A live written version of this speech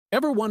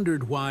Ever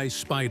wondered why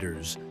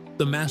spiders,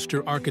 the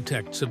master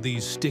architects of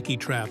these sticky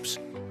traps,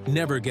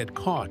 never get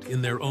caught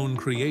in their own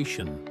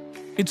creation?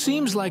 It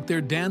seems like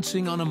they're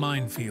dancing on a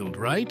minefield,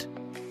 right?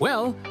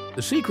 Well,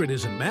 the secret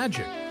isn't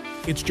magic.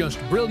 It's just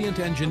brilliant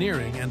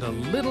engineering and a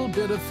little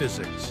bit of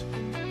physics.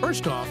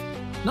 First off,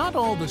 not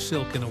all the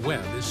silk in a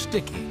web is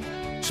sticky.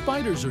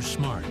 Spiders are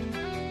smart.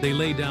 They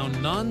lay down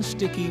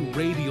non-sticky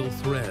radial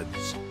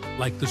threads,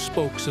 like the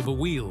spokes of a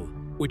wheel,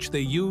 which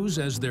they use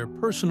as their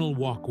personal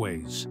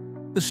walkways.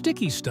 The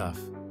sticky stuff,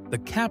 the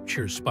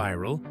capture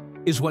spiral,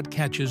 is what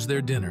catches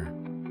their dinner.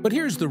 But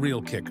here's the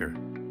real kicker.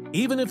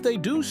 Even if they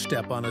do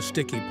step on a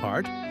sticky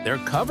part, they're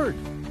covered.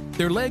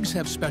 Their legs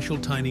have special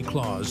tiny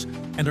claws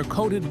and are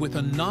coated with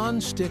a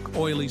non-stick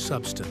oily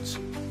substance.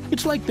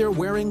 It's like they're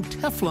wearing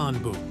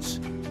Teflon boots,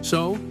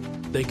 so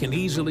they can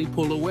easily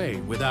pull away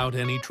without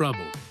any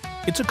trouble.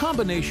 It's a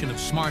combination of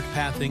smart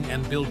pathing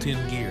and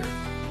built-in gear.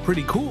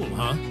 Pretty cool,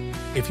 huh?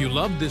 If you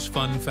loved this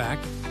fun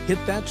fact,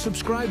 hit that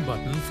subscribe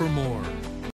button for more.